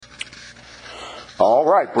All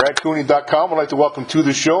right, BradCooney.com. I'd like to welcome to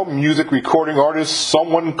the show music recording artist,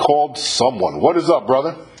 Someone Called Someone. What is up,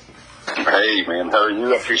 brother? Hey, man. How are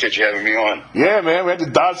you? I appreciate you having me on. Yeah, man. We had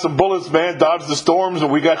to dodge some bullets, man. Dodge the storms,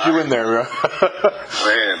 and we got you in there. Man,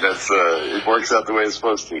 that's it works out the way it's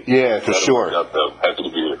supposed to. Yeah, for sure. Happy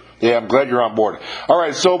to be here. Yeah, I'm glad you're on board. All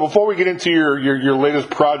right, so before we get into your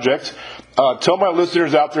latest project, tell my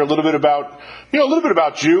listeners out there a little bit about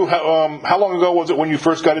you. How long ago was it when you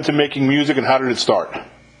first got into making music, and how did it start?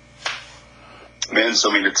 Man,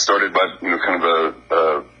 so it started by kind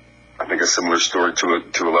of I think a similar story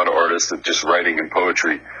to a lot of artists of just writing and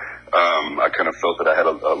poetry. I kind of felt that I had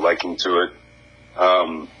a liking to it,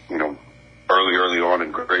 early on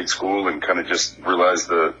in grade school, and kind of just realized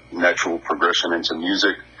the natural progression into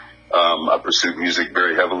music. I pursued music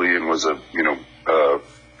very heavily and was a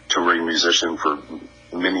touring musician for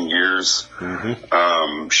many years.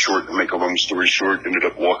 Mm-hmm. To make a long story short, ended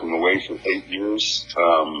up walking away for 8 years.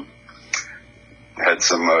 Had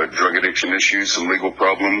some drug addiction issues, some legal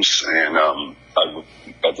problems, and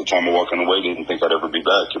at the time of walking away, didn't think I'd ever be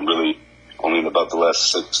back. And really, only in about the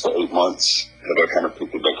last 6 to 8 months have I kind of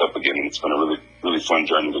picked it back up again. And it's been a really, really fun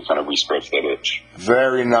journey to kind of re-scratch that itch.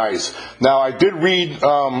 Very nice. Now, I did read,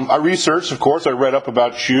 I researched, of course. I read up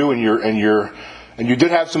about you and you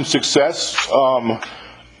did have some success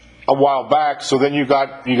a while back. So then you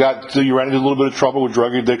ran into a little bit of trouble with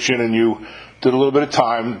drug addiction, and you did a little bit of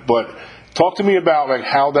time, but. Talk to me about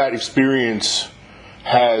how that experience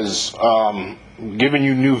has given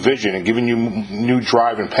you new vision and given you new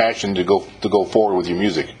drive and passion to go forward with your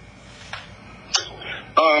music.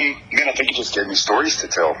 Man, I think it just gave me stories to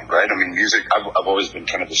tell, right? I mean, music, I've always been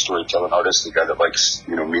kind of a storytelling artist, the guy that likes,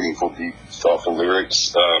 meaningful, deep, thoughtful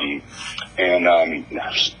lyrics. I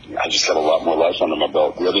just got a lot more life under my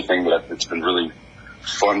belt. The other thing that's been really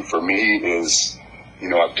fun for me is,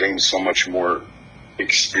 I've gained so much more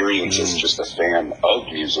experience as just a fan of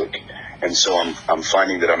music, and so I'm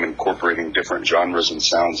finding that I'm incorporating different genres and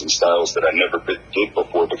sounds and styles that I never did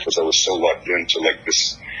before, because I was so locked into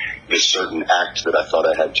this certain act that I thought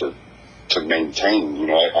I had to maintain.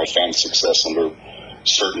 I found success under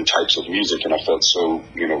certain types of music, and I felt so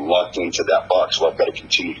locked into that box. Well, I've got to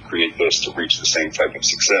continue to create this to reach the same type of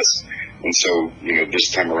success. And so,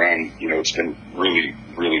 this time around, it's been really,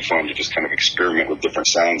 really fun to just kind of experiment with different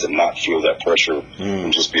sounds and not feel that pressure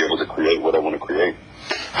and just be able to create what I want to create.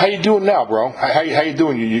 How you doing now, bro? How you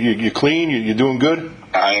doing? You clean? You doing good?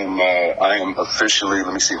 I am officially,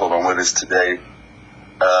 let me see, hold on, what is today?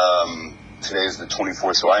 Today is the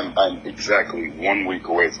 24th, so I'm exactly 1 week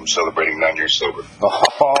away from celebrating 9 years sober.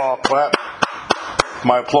 Oh, clap.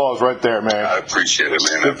 My applause right there, man. I appreciate it,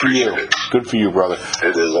 man. Good for you. Good for you, brother.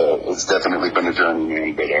 It is. It's definitely been a journey,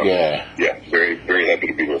 man. But yeah, very, very happy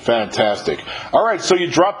to be here. Fantastic. All right, so you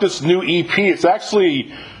dropped this new EP. It's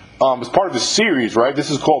actually it's part of the series, right? This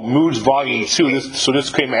is called Moods Volume 2. This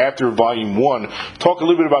came after Volume 1. Talk a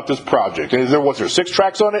little bit about this project. And was there 6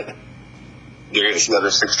 tracks on it? There's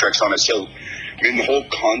 6 tracks on it. So, the whole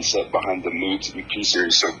concept behind the Moods EP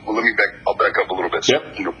series. So, I'll back up a little bit. So,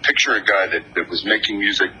 yep. Picture a guy that was making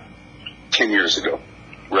music 10 years ago,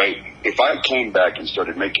 right? If I came back and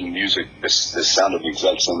started making music, this sounded the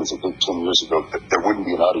exact same as it did 10 years ago, there wouldn't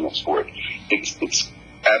be an audience for it. It's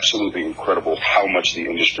absolutely incredible how much the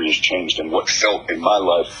industry has changed and what felt in my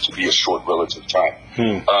life to be a short relative time.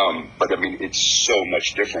 But it's so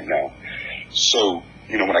much different now. So,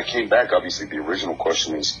 when I came back, obviously the original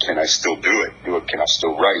question is, can I still do it? Can I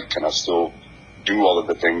still write? Can I still do all of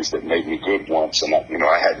the things that made me good once? And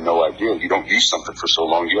I had no idea. You don't use something for so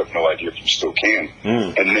long, you have no idea if you still can.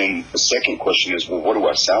 And then the second question is, well, what do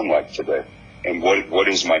I sound like today? And what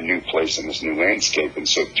is my new place in this new landscape? And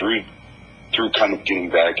so through kind of getting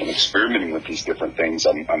back and experimenting with these different things,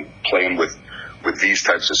 I'm playing with these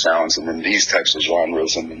types of sounds, and then these types of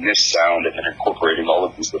genres, and then this sound, and then incorporating all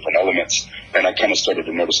of these different elements. And I kind of started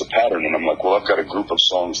to notice a pattern, and I'm like, well, I've got a group of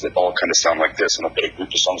songs that all kind of sound like this, and I've got a group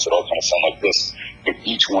of songs that all kind of sound like this, but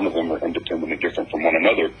each one of them are independent and different from one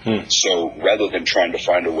another. So rather than trying to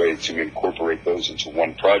find a way to incorporate those into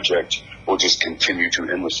one project, or just continue to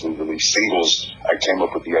endlessly release singles, I came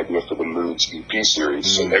up with the idea for the Moods EP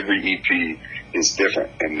series. So every EP is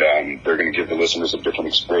different, and they're going to give the listeners a different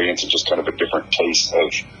experience and just kind of a different taste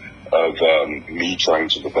of me trying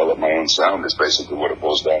to develop my own sound is basically what it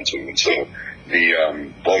boils down to. And so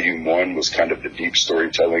the Volume 1 was kind of the deep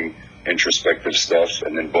storytelling, introspective stuff,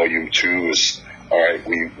 and then Volume 2 is, all right,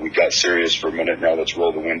 we got serious for a minute, now let's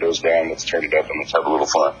roll the windows down, let's turn it up, and let's have a little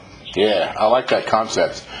fun. Yeah, I like that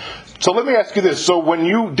concept. So let me ask you this. So when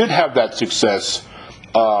you did have that success,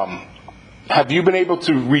 have you been able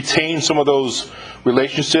to retain some of those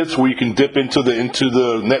relationships where you can dip into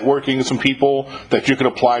the networking of some people that you can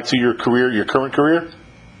apply to your career, your current career?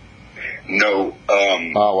 No.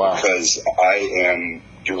 Oh, wow. Because I am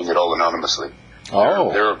doing it all anonymously.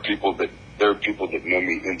 Oh. There are people that know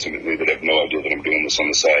me intimately that have no idea that I'm doing this on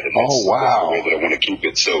the side, and Oh, wow. that's the way that I want to keep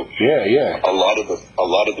it. So Yeah. a lot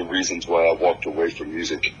of the reasons why I walked away from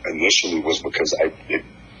music initially was because it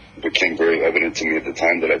became very evident to me at the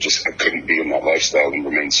time that I couldn't be in that lifestyle and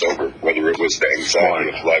remain sober, whether it was the anxiety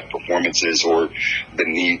of live performances or the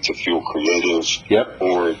need to feel creative,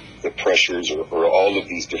 or the pressures or all of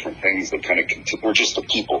these different things that kind of or just the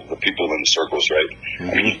people in the circles, right? Mm-hmm.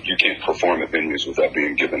 I mean, you can't perform at venues without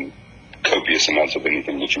being given copious amounts of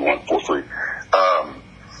anything that you want for free,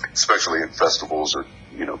 especially in festivals or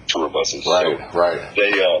tour buses. Right.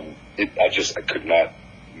 I could not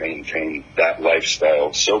maintain that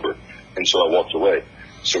lifestyle sober, and so I walked away.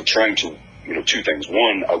 So trying to two things.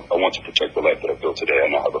 One, I want to protect the life that I've built today. I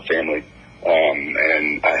now have a family,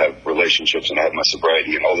 and I have relationships, and I have my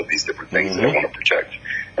sobriety, and all of these different things that I want to protect.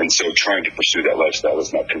 And so trying to pursue that lifestyle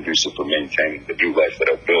is not conducive for maintaining the new life that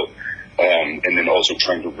I've built. And then also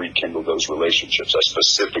trying to rekindle those relationships. I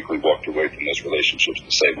specifically walked away from those relationships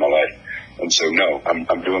to save my life. And so, no,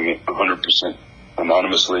 I'm doing it 100%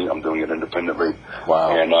 anonymously. I'm doing it independently.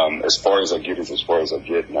 Wow. And as far as I get is as far as I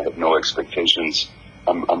get, and I have no expectations.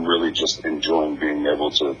 I'm really just enjoying being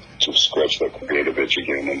able to scratch that creative itch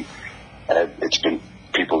again. And it's been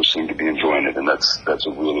people who seem to be enjoying it, and that's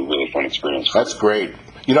a really, really fun experience. That's great.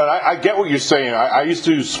 I get what you're saying. I used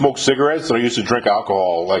to smoke cigarettes and I used to drink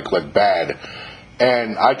alcohol like bad.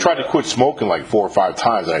 And I tried to quit smoking like 4 or 5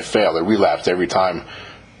 times and I failed. I relapsed every time.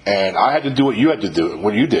 And I had to do what you had to do,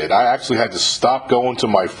 what you did. I actually had to stop going to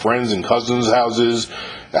my friends' and cousins' houses.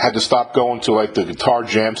 I had to stop going to like the guitar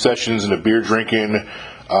jam sessions and the beer drinking.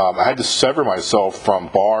 I had to sever myself from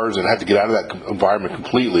bars and had to get out of that environment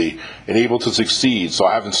completely and able to succeed. So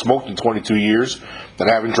I haven't smoked in 22 years, and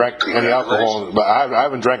I haven't drank any alcohol. But I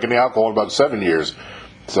haven't drank any alcohol in about 7 years.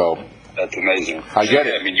 So that's amazing. I get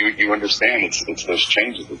it. I mean, you understand it's those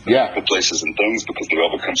changes, it's people, places, and things because they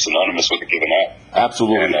all become synonymous with a given act.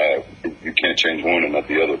 Absolutely. And you can't change one and not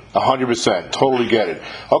the other. 100%. Totally get it.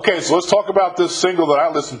 Okay, so let's talk about this single that I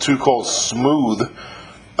listened to called "Smooth."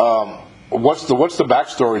 What's the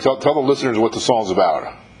backstory? Tell the listeners what the song's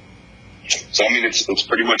about. So I mean, it's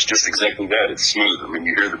pretty much just exactly that. It's smooth. I mean,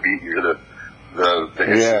 you hear the beat, you hear the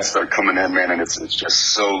hits start coming in, man, and it's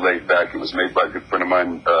just so laid back. It was made by a good friend of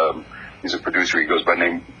mine. He's a producer. He goes by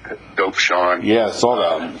name Dope Sean. Yeah, I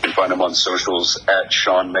saw that. You can find him on socials at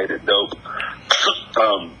Sean Made It Dope.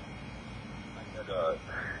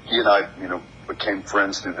 He and I, became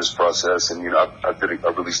friends through this process, and I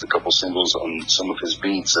released a couple singles on some of his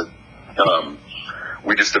beats. And,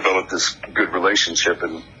 we just developed this good relationship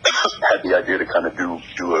and had the idea to kind of do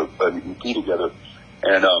an EP together.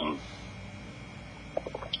 And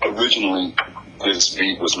originally, this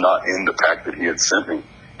beat was not in the pack that he had sent me.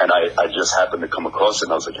 And I just happened to come across it,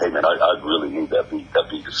 and I was like, hey, man, I really need that beat. That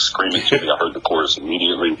beat is screaming to me. I heard the chorus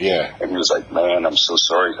immediately. Yeah. And he was like, man, I'm so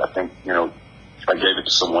sorry. I think, I gave it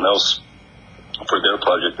to someone else for their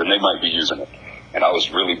project, and they might be using it. And I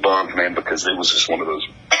was really bummed, man, because it was just one of those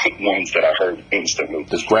ones that I heard instantly.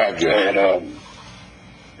 Just grabbed you. And,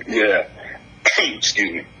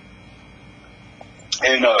 excuse me.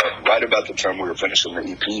 And right about the time we were finishing the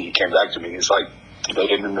EP, he came back to me. He's like, they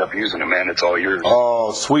didn't end up using it, man. It's all yours.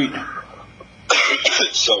 Oh, sweet.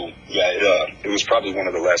 So, it was probably one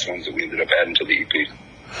of the last ones that we ended up adding to the EP.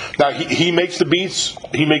 Now, he makes the beats?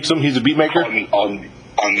 He makes them? He's a beat maker? On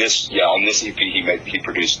this EP, he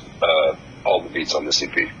produced all the beats on this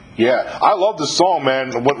EP. Yeah, I love this song,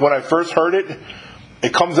 man. When I first heard it,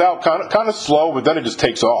 it comes out kind of slow, but then it just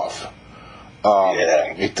takes off.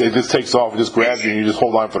 It just takes off. It just grabs you, and you just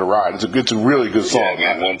hold on for the ride. It's a really good song.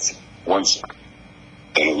 Yeah, man. Once,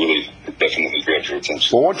 and it definitely grabs your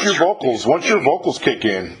attention. Well, once your vocals kick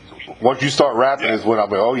in, once you start rapping, is when I'm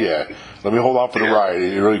like, oh yeah, let me hold on for the ride.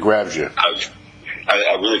 It really grabs you.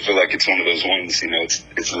 I really feel like it's one of those ones.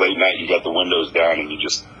 It's late night. You got the windows down, and you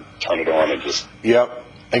just turn it on and just. Yep.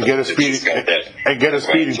 And get a speeding ticket. Definitely get a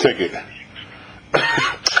speeding ticket.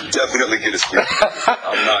 I'm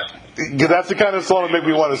not. Because that's the kind of song that make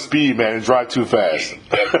me want to speed, man, and drive too fast.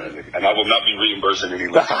 Definitely. And I will not be reimbursing any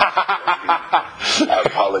less. I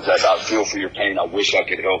apologize. I feel for your pain. I wish I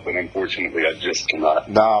could help, and unfortunately, I just cannot.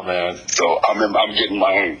 Nah, man. So I'm getting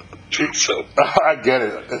my own. So. I get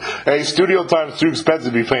it. Hey, studio time's too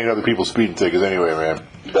expensive to be paying other people's speeding tickets anyway, man.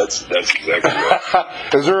 That's exactly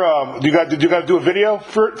right. Is there did you guys do a video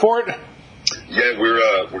for it? Yeah,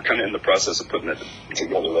 we're kind of in the process of putting it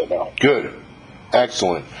together right now. Good.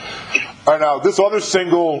 Excellent. All right, now this other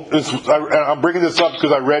single is. I'm bringing this up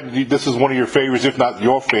because I read this is one of your favorites, if not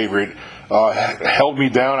your favorite. Held Me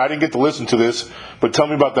Down. I didn't get to listen to this, but tell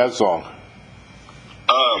me about that song.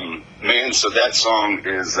 Man, so that song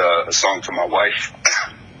is a song to my wife,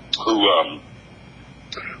 who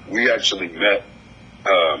we actually met.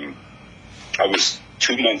 I was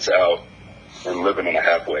 2 months out and living in a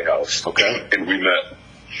halfway house. Okay. And we met.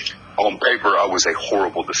 On paper, I was a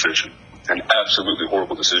horrible decision, an absolutely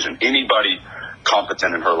horrible decision. Anybody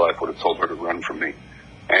competent in her life would have told her to run from me.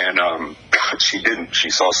 And she didn't. She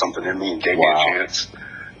saw something in me and gave me a chance.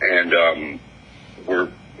 And we're,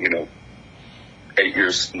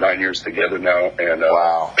 9 years together now. And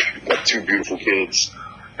got 2 beautiful kids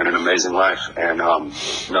and an amazing life. And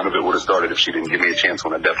none of it would have started if she didn't give me a chance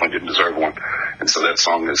when I definitely didn't deserve one. And so that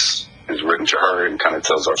song is written to her and kind of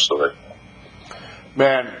tells our story.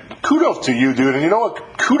 Man, kudos to you, dude. And you know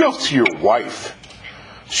what? Kudos to your wife.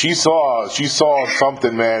 She saw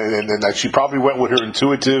something, man, and she probably went with her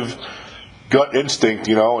intuitive gut instinct,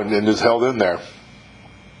 and just held in there.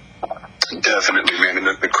 Definitely, man. And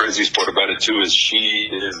the craziest part about it, too, is she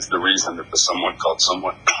is the reason that the someone called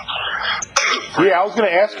someone. Yeah, I was going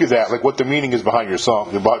to ask you that, like what the meaning is behind your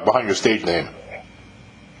song, behind your stage name.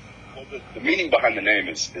 The meaning behind the name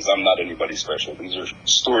is I'm not anybody special. These are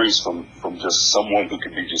stories from just someone who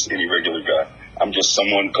could be just any regular guy. I'm just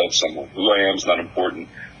someone called someone. Who I am is not important.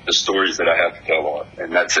 The stories that I have to tell are,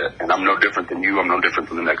 and that's it. And I'm no different than you. I'm no different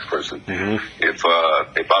than the next person. Mm-hmm. If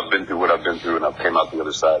I've been through what I've been through and I've came out the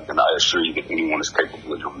other side, then I assure you that anyone is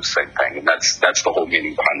capable of doing the same thing. And that's the whole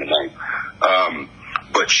meaning behind the name.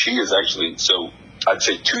 But she is actually, so I'd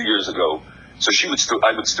say 2 years ago, so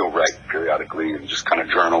I would still write periodically and just kind of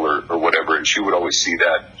journal or whatever, and she would always see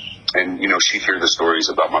that. And, she'd hear the stories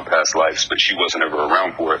about my past lives, but she wasn't ever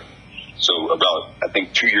around for it. So about, I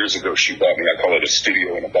think 2 years ago, she bought me, I call it a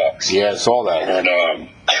studio in a box. Yeah, I saw that. And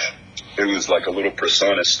it was like a little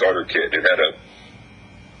Persona starter kit. It had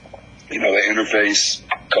an interface,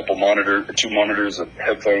 two monitors, a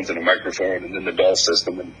headphones, and a microphone, and then the DAW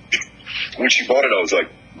system. And when she bought it, I was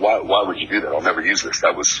like, why would you do that? I'll never use this.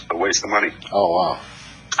 That was a waste of money. Oh, wow.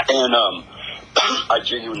 And I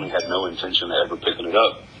genuinely had no intention of ever picking it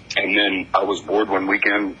up. And then I was bored one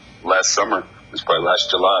weekend last summer. It was probably last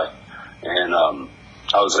July. And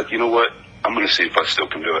I was like, you know what? I'm going to see if I still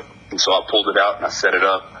can do it. And so I pulled it out and I set it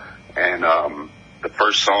up. And the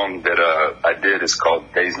first song that I did is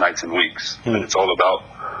called Days, Nights, and Weeks. And it's all about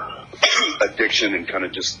addiction and kind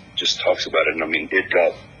of just talks about it. And I mean, it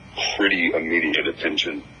got pretty immediate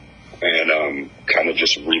attention and kind of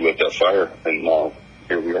just relit that fire. And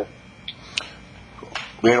here we are.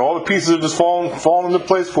 Man, all the pieces have just fallen into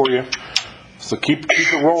place for you. So keep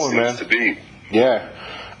it rolling, man. Seems to be. Yeah.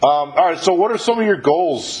 All right, so what are some of your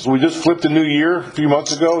goals? We just flipped a new year a few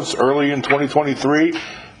months ago. It's early in 2023.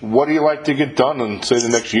 What do you like to get done in, say, the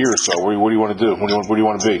next year or so? What do you want to do? What do you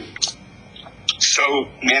want to be? So,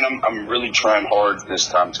 man, I'm really trying hard this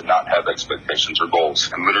time to not have expectations or goals,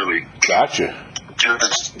 and literally, Gotcha.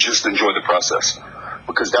 Just enjoy the process,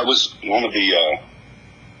 because that was one of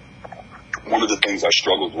the things I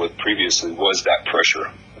struggled with previously was that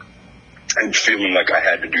pressure and feeling like I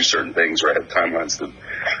had to do certain things, or I had timelines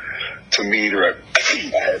to meet, or I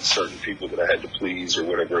had certain people that I had to please, or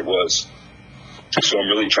whatever it was. So I'm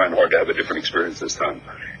really trying hard to have a different experience this time,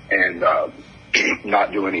 and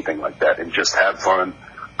not do anything like that, and just have fun,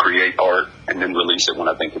 create art, and then release it when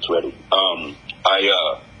I think it's ready.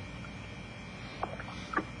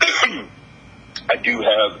 I do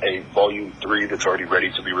have a volume 3 that's already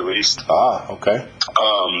ready to be released. Okay.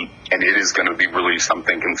 And it is going to be released, I'm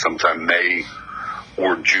thinking, sometime May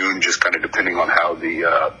or June, just kind of depending on how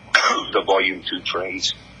the volume 2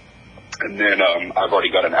 trends. And then I've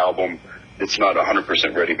already got an album that's not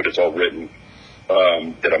 100% ready, but it's all written,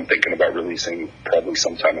 that I'm thinking about releasing probably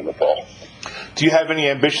sometime in the fall. Do you have any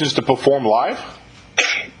ambitions to perform live?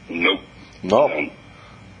 Nope. No.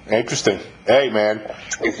 Interesting. Hey, man.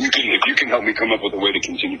 If you can help me come up with a way to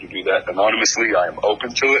continue to do that anonymously, I am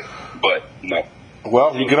open to it, but no.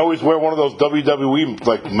 Well, you can always wear one of those WWE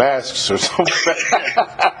like masks or something.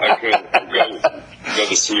 I could go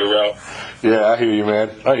the seer route. Yeah, I hear you, man.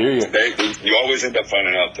 I hear you. You always end up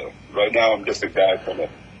finding out, though. Right now, I'm just a guy from a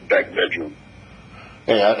back bedroom.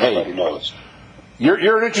 Hey, Nobody knows.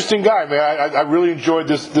 You're an interesting guy, man. I really enjoyed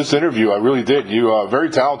this interview. I really did. You are very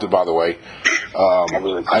talented, by the way.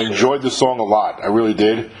 I enjoyed the song a lot. I really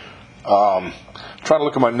did. Trying to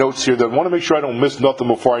look at my notes here. I want to make sure I don't miss nothing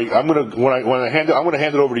before I'm gonna hand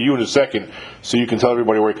it over to you in a second, so you can tell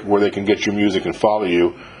everybody where they can get your music and follow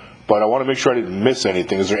you. But I want to make sure I didn't miss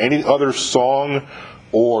anything. Is there any other song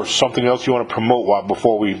or something else you want to promote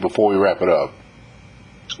before we wrap it up?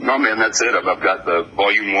 No, man, that's it. I've got the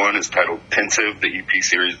Volume 1 is titled Pensive, the EP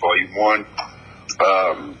series Volume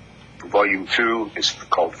 1. Volume 2 is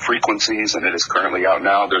called Frequencies, and it is currently out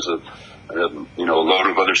now. There's a load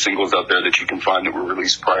of other singles out there that you can find that were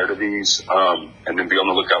released prior to these. And then be on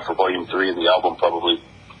the lookout for Volume 3 and the album probably,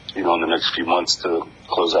 in the next few months to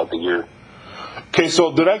close out the year. Okay,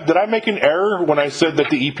 so did I make an error when I said that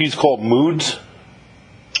the EP is called Moods?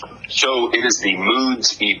 So it is the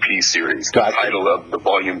Moods EP series. Gotcha. The title of the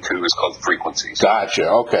Volume 2 is called Frequencies. Gotcha.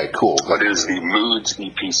 Okay, cool. But it is the Moods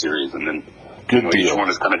EP series, and then Good deal. each one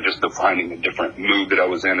is kind of just defining a different mood that I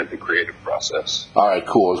was in at the creative process. All right,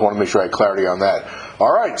 cool. I just want to make sure I had clarity on that.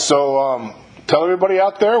 All right, so tell everybody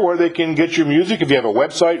out there where they can get your music. If you have a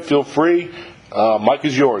website, feel free. Mic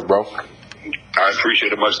is yours, bro. I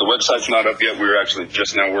appreciate it much. The website's not up yet. We're actually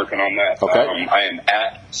just now working on that. Okay. I am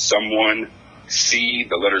at someone C,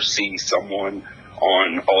 the letter C, someone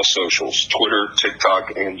on all socials, Twitter,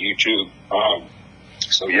 TikTok, and YouTube.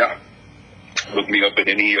 So yeah, look me up at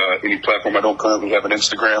any platform. I don't currently have an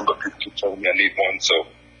Instagram, but people keep telling me I need one, so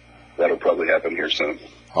that'll probably happen here soon.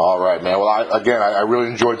 All right, man. Well, I really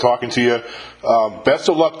enjoyed talking to you. Best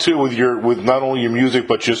of luck too with not only your music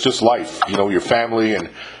but just life. Your family, and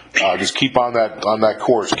just keep on that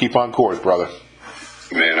course. Keep on course, brother.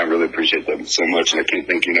 Man, I really appreciate that so much, and I can't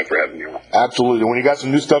thank you enough for having me on. Absolutely. When you got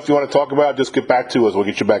some new stuff you want to talk about, just get back to us. We'll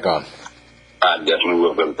get you back on. I definitely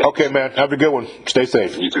will, brother. Okay, man. Have a good one. Stay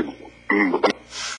safe. You too. Bye-bye.